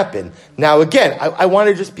happen. Now again, I want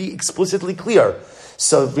to just be explicitly clear.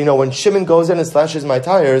 So, when Shimon goes in and slashes my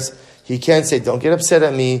tires, he can't say, don't get upset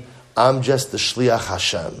at me, I'm just the Shliach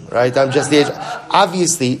Hashem, right?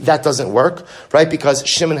 Obviously, that doesn't work, right? Because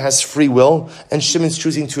Shimon has free will, and Shimon's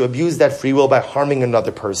choosing to abuse that free will by harming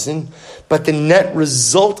another person. But the net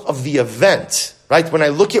result of the event, right? When I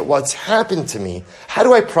look at what's happened to me, how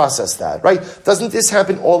do I process that, right? Doesn't this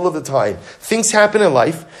happen all of the time? Things happen in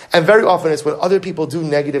life, and very often it's when other people do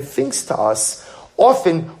negative things to us.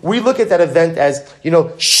 Often, we look at that event as,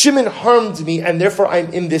 Shimon harmed me, and therefore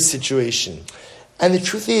I'm in this situation. And the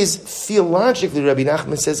truth is, theologically, Rabbi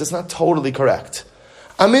Nachman says it's not totally correct.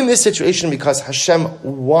 I'm in this situation because Hashem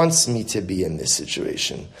wants me to be in this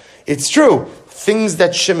situation. It's true, things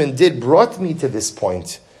that Shimon did brought me to this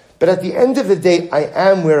point. But at the end of the day, I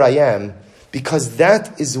am where I am because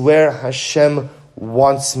that is where Hashem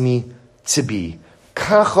wants me to be.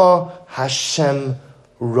 Kacha Hashem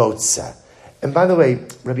Rotza. And by the way,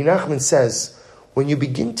 Rabbi Nachman says, when you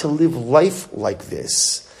begin to live life like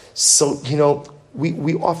this, so,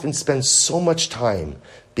 we often spend so much time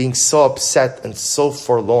being so upset and so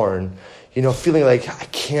forlorn, feeling like, I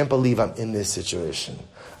can't believe I'm in this situation.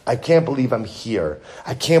 I can't believe I'm here.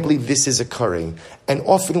 I can't believe this is occurring. And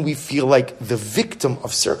often we feel like the victim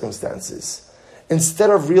of circumstances. Instead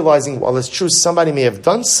of realizing, well, it's true, somebody may have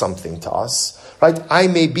done something to us, right? I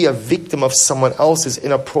may be a victim of someone else's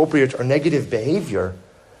inappropriate or negative behavior.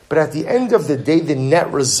 But at the end of the day, the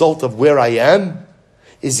net result of where I am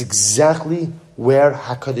is exactly where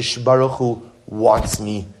HaKadosh Baruch Hu wants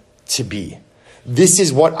me to be. This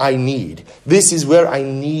is what I need. This is where I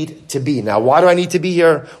need to be. Now, why do I need to be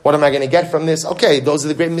here? What am I going to get from this? Okay, those are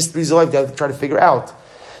the great mysteries of life that I have to try to figure out.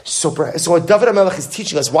 So what David HaMelech is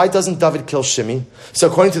teaching us, why doesn't David kill Shimi? So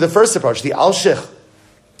according to the first approach, the Al-Shich,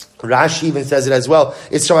 Rashi even says it as well.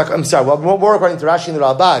 It's from, more according to Rashi and the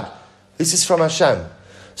Ralbag. This is from Hashem.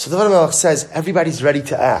 So David HaMelech says, everybody's ready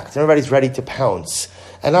to act. Everybody's ready to pounce.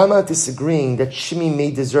 And I'm not disagreeing that Shimi may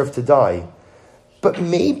deserve to die. But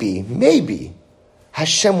maybe,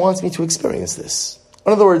 Hashem wants me to experience this.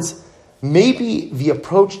 In other words, maybe the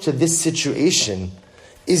approach to this situation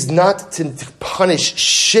is not to punish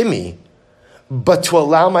Shimi, but to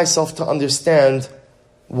allow myself to understand,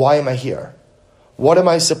 why am I here? What am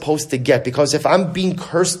I supposed to get? Because if I'm being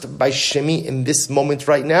cursed by Shimi in this moment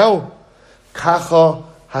right now, Kacha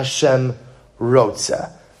Hashem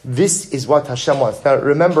Rotza. This is what Hashem wants. Now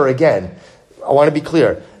remember again, I want to be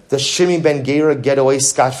clear. Does Shimi ben Gera get away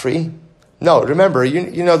scot-free? No, remember,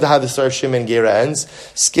 you know how the story of Shimi ben Gera ends.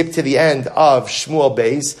 Skip to the end of Shmuel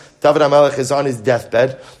Beis. David HaMelech is on his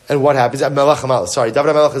deathbed. And what happens? David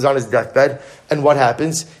HaMelech is on his deathbed. And what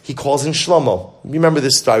happens? He calls in Shlomo. You remember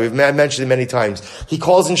this story. We've mentioned it many times. He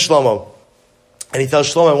calls in Shlomo. And he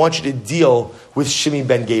tells Shlomo, I want you to deal with Shimi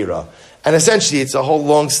ben Gera. And essentially, it's a whole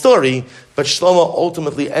long story, but Shlomo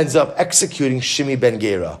ultimately ends up executing Shimi ben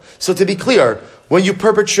Gera. So to be clear, when you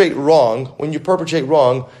perpetrate wrong,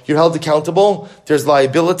 you're held accountable, there's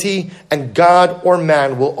liability, and God or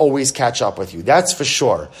man will always catch up with you. That's for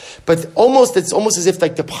sure. But it's almost as if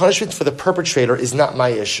like the punishment for the perpetrator is not my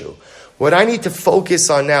issue. What I need to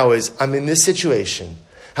focus on now is, I'm in this situation.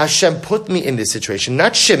 Hashem put me in this situation,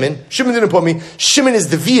 not Shimon. Shimon didn't put me. Shimon is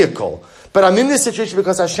the vehicle. But I'm in this situation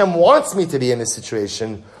because Hashem wants me to be in this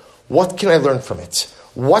situation. What can I learn from it?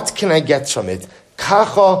 What can I get from it?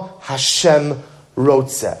 Kacha Hashem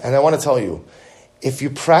Rotze. And I want to tell you, if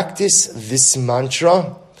you practice this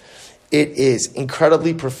mantra, it is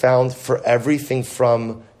incredibly profound for everything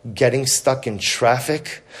from getting stuck in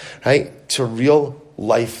traffic, right, to real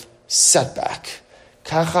life setback.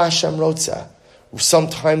 Kacha Hashem Rotze.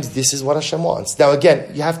 Sometimes this is what Hashem wants. Now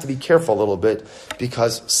again, you have to be careful a little bit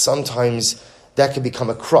because sometimes that can become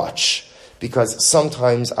a crutch. Because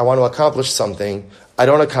sometimes I want to accomplish something, I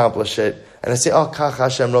don't accomplish it, and I say, oh, Kach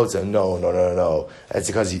Hashem Rotze. No. It's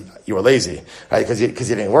because you were lazy, right? Because you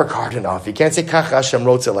didn't work hard enough. You can't say Kach Hashem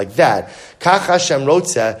Rotze like that. Kach Hashem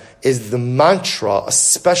Rotze is the mantra,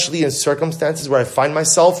 especially in circumstances where I find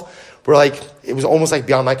myself, where like, it was almost like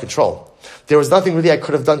beyond my control. There was nothing really I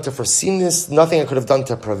could have done to foresee this, nothing I could have done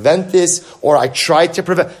to prevent this, or I tried to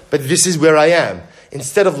prevent, but this is where I am.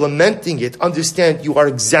 Instead of lamenting it, understand you are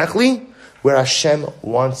exactly where Hashem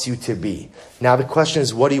wants you to be. Now the question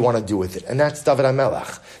is, what do you want to do with it? And that's David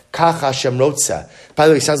HaMelech. Kach Hashem Rotze. By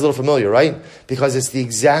the way, it sounds a little familiar, right? Because it's the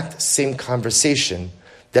exact same conversation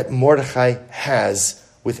that Mordechai has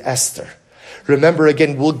with Esther. Remember,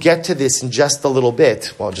 again, we'll get to this in just a little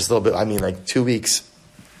bit. Well, just a little bit, I mean like 2 weeks.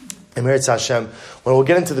 Emeretz Hashem, when we'll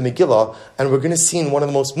get into the Megillah, and we're going to see in one of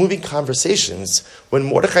the most moving conversations, when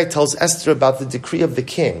Mordechai tells Esther about the decree of the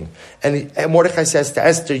king, and Mordechai says to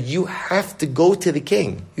Esther, you have to go to the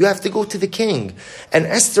king. You have to go to the king. And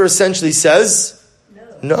Esther essentially says,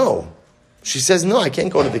 no. She says, no, I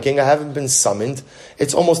can't go to the king. I haven't been summoned.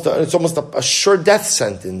 It's almost a sure death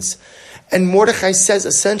sentence. And Mordechai says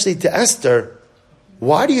essentially to Esther,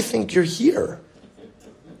 why do you think you're here?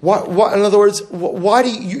 What, in other words, why do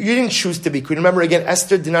you didn't choose to be queen? Remember again,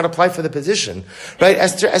 Esther did not apply for the position, right?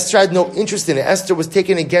 Esther had no interest in it. Esther was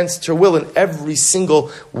taken against her will in every single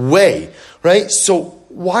way, right? So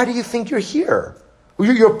why do you think you're here?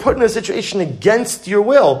 You're put in a situation against your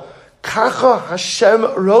will. Kacha Hashem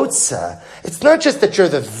rotza. It's not just that you're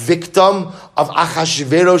the victim of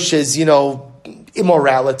Achashverosh's,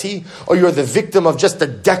 immorality, or you're the victim of just a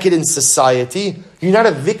decadent society. You're not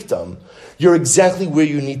a victim. You're exactly where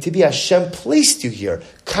you need to be. Hashem placed you here.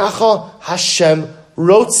 Kacha Hashem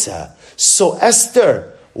rotza. So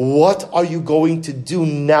Esther, what are you going to do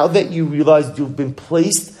now that you realize you've been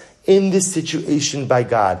placed in this situation by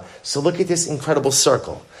God? So look at this incredible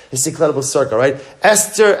circle. This incredible circle, right?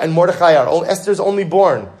 Esther and Mordechai Esther's only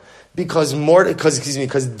born because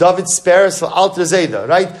David spares Alter Zeda,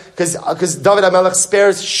 right? Because David HaMelech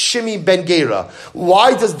spares Shimi ben Gera.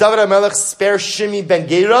 Why does David HaMelech spare Shimi ben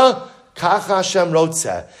Gera? Kacha Hashem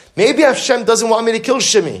rotzeh. Maybe Hashem doesn't want me to kill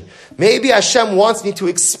Shimi. Maybe Hashem wants me to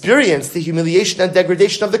experience the humiliation and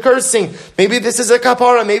degradation of the cursing. Maybe this is a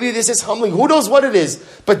kapara. Maybe this is humbling. Who knows what it is?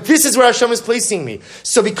 But this is where Hashem is placing me.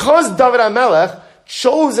 So because David HaMelech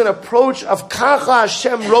chose an approach of Kacha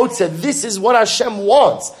Hashem rotzeh, this is what Hashem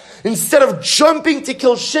wants. Instead of jumping to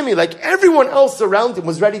kill Shimi like everyone else around him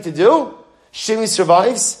was ready to do, Shimi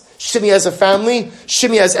survives. Shimi has a family.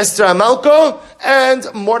 Shimi has Esther HaMalka and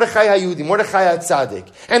Mordechai HaYehudi, Mordechai HaTzadik.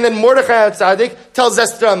 And then Mordechai HaTzadik tells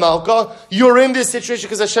Esther HaMalka, you're in this situation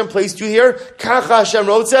because Hashem placed you here. Kacha Hashem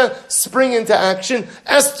rotzeh, spring into action.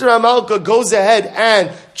 Esther HaMalka goes ahead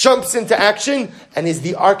and jumps into action and is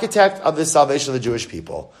the architect of the salvation of the Jewish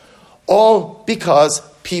people. All because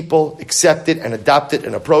people accepted and adopted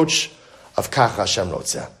an approach of Kacha Hashem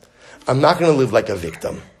rotzeh. I'm not going to live like a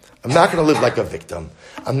victim. I'm not going to live like a victim.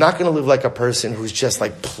 I'm not going to live like a person who's just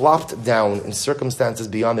like plopped down in circumstances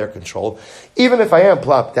beyond their control. Even if I am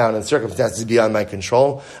plopped down in circumstances beyond my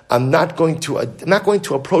control, I'm not going to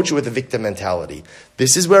approach it with a victim mentality.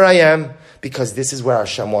 This is where I am because this is where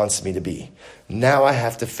Hashem wants me to be. Now I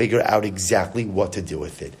have to figure out exactly what to do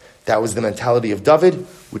with it. That was the mentality of David,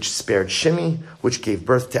 which spared Shimi, which gave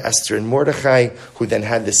birth to Esther and Mordechai, who then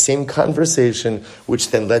had the same conversation,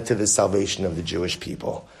 which then led to the salvation of the Jewish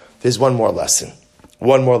people. There's one more lesson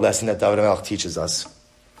that David HaMelech teaches us,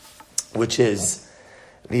 which is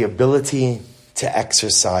the ability to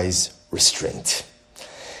exercise restraint.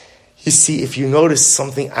 You see, if you notice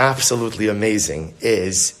something absolutely amazing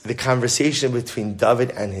is the conversation between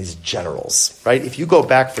David and his generals, right? If you go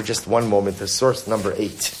back for just one moment to source number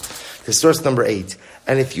 8,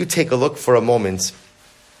 and if you take a look for a moment,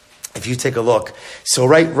 so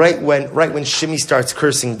right when Shimi starts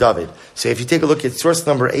cursing David, so if you take a look at source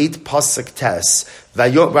number 8, Pasuk Tes, I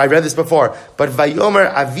read this before, but Vayomer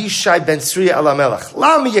Avishai ben Sruya al HaMelech,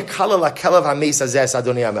 Lam Yekala Lakelav HaMeis Hazeh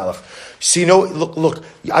Adonai HaMelech. So look,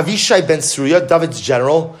 Avishai ben Sruya, David's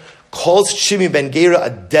general, calls Shimi ben Gera a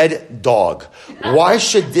dead dog. Why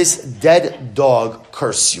should this dead dog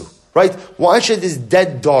curse you? Right? Why should this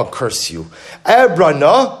dead dog curse you? Let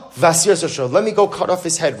me go cut off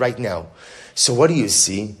his head right now. So what do you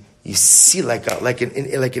see? You see like an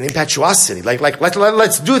impetuosity.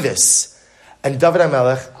 Let's do this. And David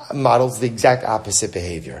HaMelech models the exact opposite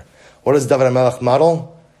behavior. What does David HaMelech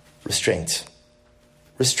model? Restraint.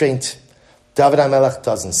 David HaMelech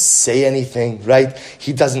doesn't say anything, right?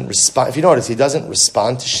 He doesn't respond. If you notice, he doesn't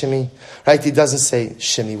respond to Shimi, right? He doesn't say,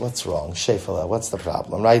 Shimi, what's wrong? Shefala, what's the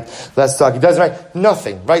problem, right? Let's talk. He doesn't, right?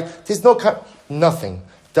 Nothing, right? There's nothing.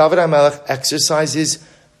 David HaMelech exercises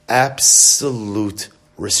absolute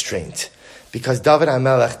restraint. Because David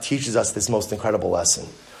HaMelech teaches us this most incredible lesson.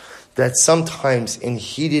 That sometimes in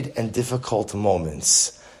heated and difficult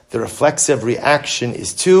moments, the reflexive reaction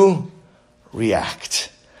is to react.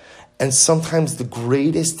 And sometimes the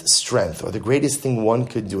greatest strength or the greatest thing one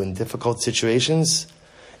could do in difficult situations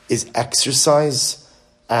is exercise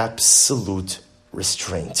absolute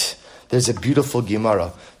restraint. There's a beautiful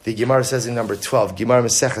Gemara. The Gemara says in number 12, Gemara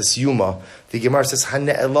Maseches Yuma, the Gemara says,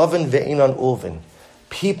 Hane'elavin ve'enan ulvin.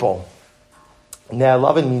 People,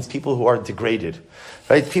 Ne'elavin means people who are degraded.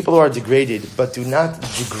 Right? People who are degraded, but do not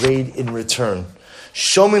degrade in return.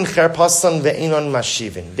 Shomin cherpasan ve'enan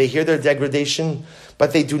mashivin. They hear their degradation,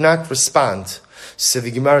 but they do not respond. So the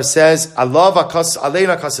Gemara says, Allah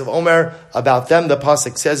aleina kasav omer, about them the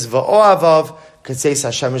pasuk says, va'o'avav katzeis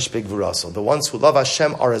hashemish bigvuraso. The ones who love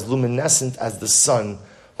Hashem are as luminescent as the sun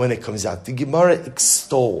when it comes out. The Gemara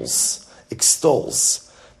extols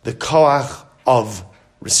the koach of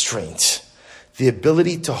restraint, the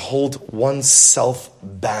ability to hold oneself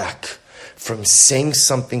back from saying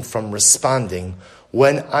something, from responding,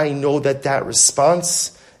 when I know that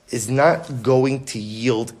response is not going to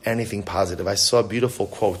yield anything positive. I saw a beautiful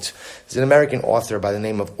quote. There's an American author by the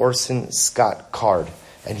name of Orson Scott Card,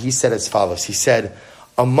 and he said as follows. He said,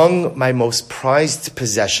 among my most prized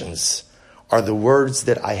possessions are the words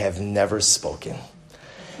that I have never spoken.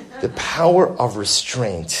 The power of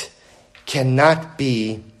restraint cannot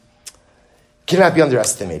be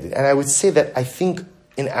underestimated. And I would say that I think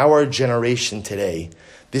in our generation today,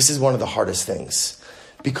 this is one of the hardest things.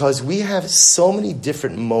 Because we have so many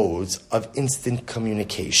different modes of instant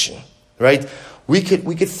communication, right? We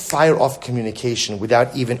could fire off communication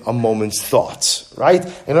without even a moment's thought, right?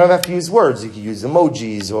 You don't have to use words. You can use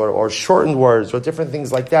emojis or shortened words or different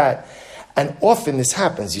things like that. And often this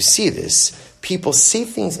happens. You see this. People say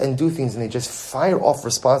things and do things and they just fire off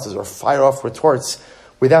responses or fire off retorts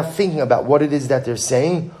without thinking about what it is that they're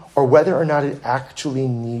saying or whether or not it actually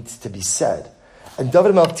needs to be said. And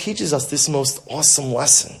David HaMelech teaches us this most awesome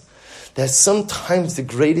lesson, that sometimes the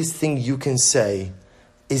greatest thing you can say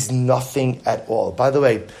is nothing at all. By the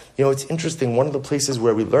way, it's interesting, one of the places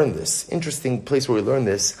where we learn this,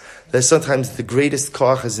 that sometimes the greatest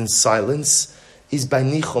koach is in silence, is by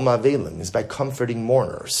nichum avelim, is by comforting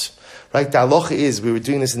mourners. Right? The halacha is, we were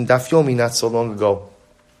doing this in Daf Yomi not so long ago,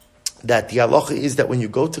 that the halacha is that when you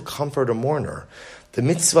go to comfort a mourner, the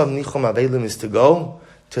mitzvah of nichum avelim is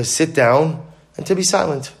to sit down, and to be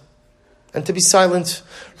silent.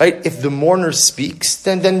 Right? If the mourner speaks,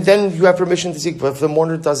 then you have permission to speak. But if the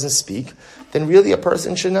mourner doesn't speak, then really a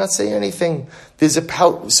person should not say anything.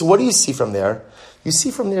 So what do you see from there? You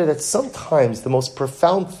see from there that sometimes the most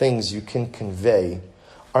profound things you can convey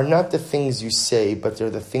are not the things you say, but they're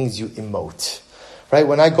the things you emote. Right?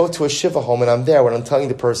 When I go to a shiva home and I'm there, what I'm telling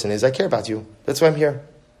the person is, I care about you. That's why I'm here.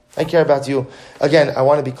 I care about you. Again, I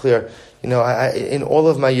want to be clear. In all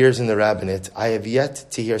of my years in the rabbinate, I have yet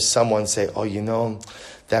to hear someone say,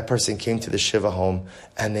 that person came to the shiva home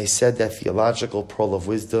and they said that theological pearl of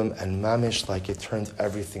wisdom and mamish, like it turned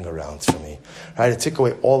everything around for me. Right? It took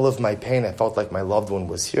away all of my pain. I felt like my loved one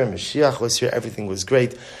was here, Mashiach was here, everything was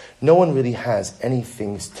great. No one really has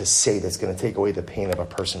anything to say that's going to take away the pain of a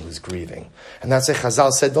person who's grieving. And that's why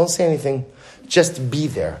Chazal said, don't say anything. Just be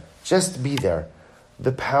there.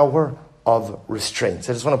 The power of restraint.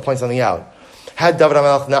 So I just want to point something out. Had David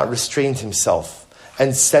HaMelech not restrained himself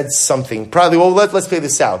and said something, let's play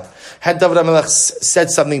this out. Had David HaMelech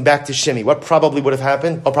said something back to Shimi, what probably would have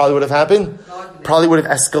happened? Probably would have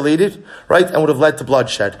escalated, right? And would have led to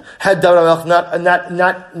bloodshed. Had David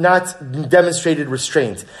HaMelech not demonstrated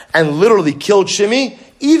restraint and literally killed Shimi,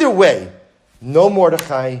 either way, no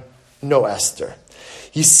Mordechai, no Esther.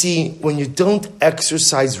 You see, when you don't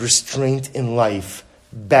exercise restraint in life,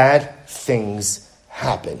 bad things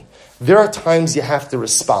happen. There are times you have to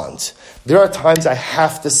respond. There are times I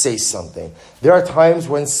have to say something. There are times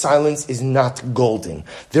when silence is not golden.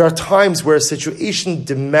 There are times where a situation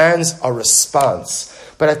demands a response.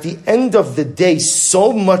 But at the end of the day,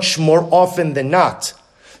 so much more often than not,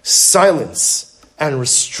 silence and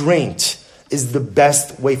restraint is the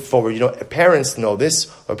best way forward. Parents know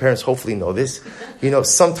this, or parents hopefully know this.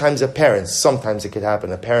 Sometimes it could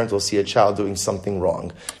happen. A parent will see a child doing something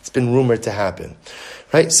wrong. It's been rumored to happen.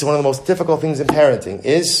 Right? So one of the most difficult things in parenting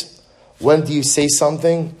is, when do you say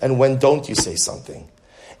something and when don't you say something?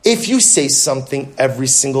 If you say something every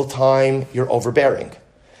single time, you're overbearing.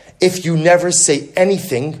 If you never say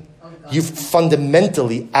anything, you've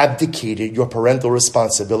fundamentally abdicated your parental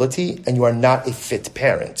responsibility and you are not a fit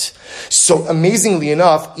parent. So amazingly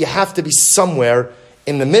enough, you have to be somewhere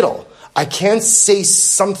in the middle. I can't say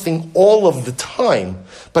something all of the time,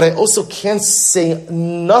 but I also can't say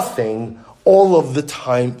nothing all of the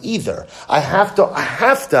time either. I have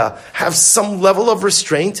to have some level of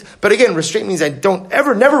restraint. But again, restraint means I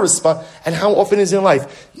never respond. And how often is it in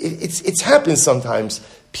life? It's happened sometimes.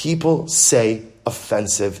 People say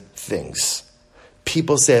offensive things.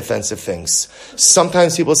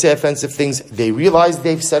 Sometimes people say offensive things. They realize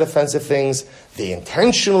they've said offensive things. They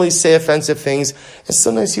intentionally say offensive things. And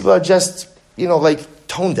sometimes people are just,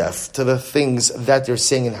 tone deaf to the things that they're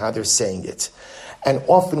saying and how they're saying it. And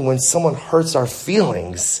often when someone hurts our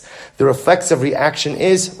feelings, the reflexive reaction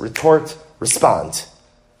is retort, respond.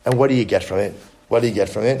 And what do you get from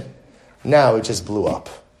it? Now it just blew up.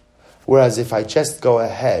 Whereas if I just go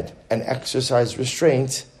ahead and exercise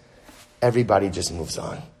restraint, everybody just moves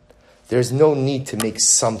on. There's no need to make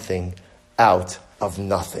something out of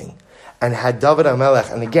nothing. And had David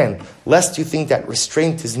HaMelech, and again, lest you think that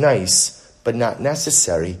restraint is nice, but not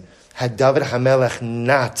necessary, had David HaMelech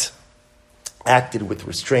not acted with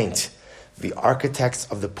restraint, the architects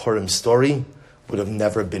of the Purim story would have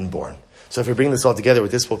never been born. So if we bring this all together,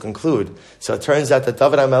 with this we'll conclude. So it turns out that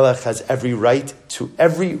David HaMelech has every right to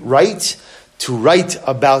write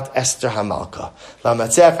about Esther HaMalka.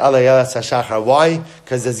 Why?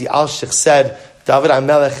 Because as the Al-Sheikh said, David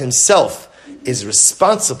HaMelech himself is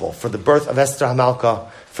responsible for the birth of Esther HaMalka,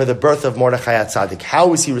 for the birth of Mordechai HaTzadik.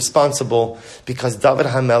 How is he responsible? Because David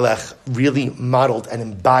HaMelech really modeled and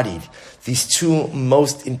embodied these two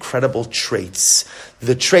most incredible traits.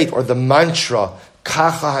 The trait or the mantra,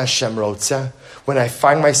 Kacha Hashem Rotzeh. When I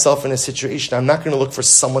find myself in a situation, I'm not going to look for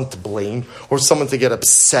someone to blame or someone to get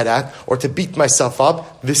upset at or to beat myself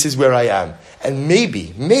up. This is where I am. And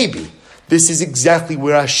maybe, this is exactly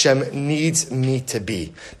where Hashem needs me to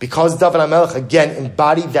be. Because David HaMelech, again,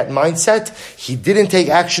 embodied that mindset, he didn't take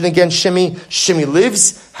action against Shimei. Shimei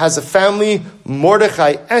lives, has a family.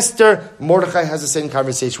 Mordechai, Esther. Mordechai has the same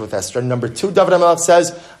conversation with Esther. And number two, David HaMelech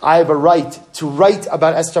says, I have a right to write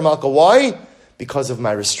about Esther HaMalka. Why? Because of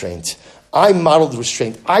my restraint. I modeled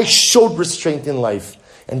restraint. I showed restraint in life.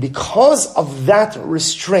 And because of that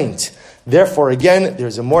restraint, therefore, again,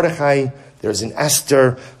 there's a Mordechai, there's an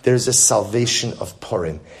Esther, there's a salvation of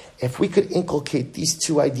Purim. If we could inculcate these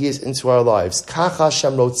two ideas into our lives, Kach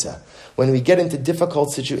Hashem Rotzeh, when we get into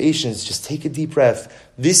difficult situations, just take a deep breath.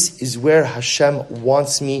 This is where Hashem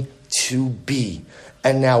wants me to be.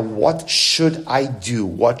 And now, what should I do?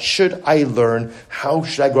 What should I learn? How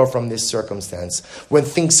should I grow from this circumstance? When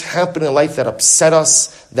things happen in life that upset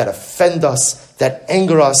us, that offend us, that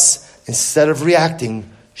anger us, instead of reacting,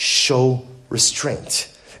 show restraint.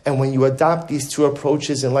 And when you adopt these two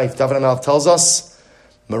approaches in life, David HaMelech tells us,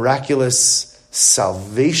 miraculous,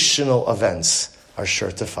 salvational events are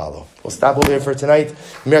sure to follow. We'll stop over here for tonight.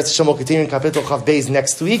 Meretz Hashem will continue in Kapitel Chav Beis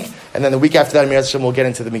next week, and then the week after that, Meretz Hashem will get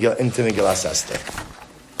into Megillas Esther.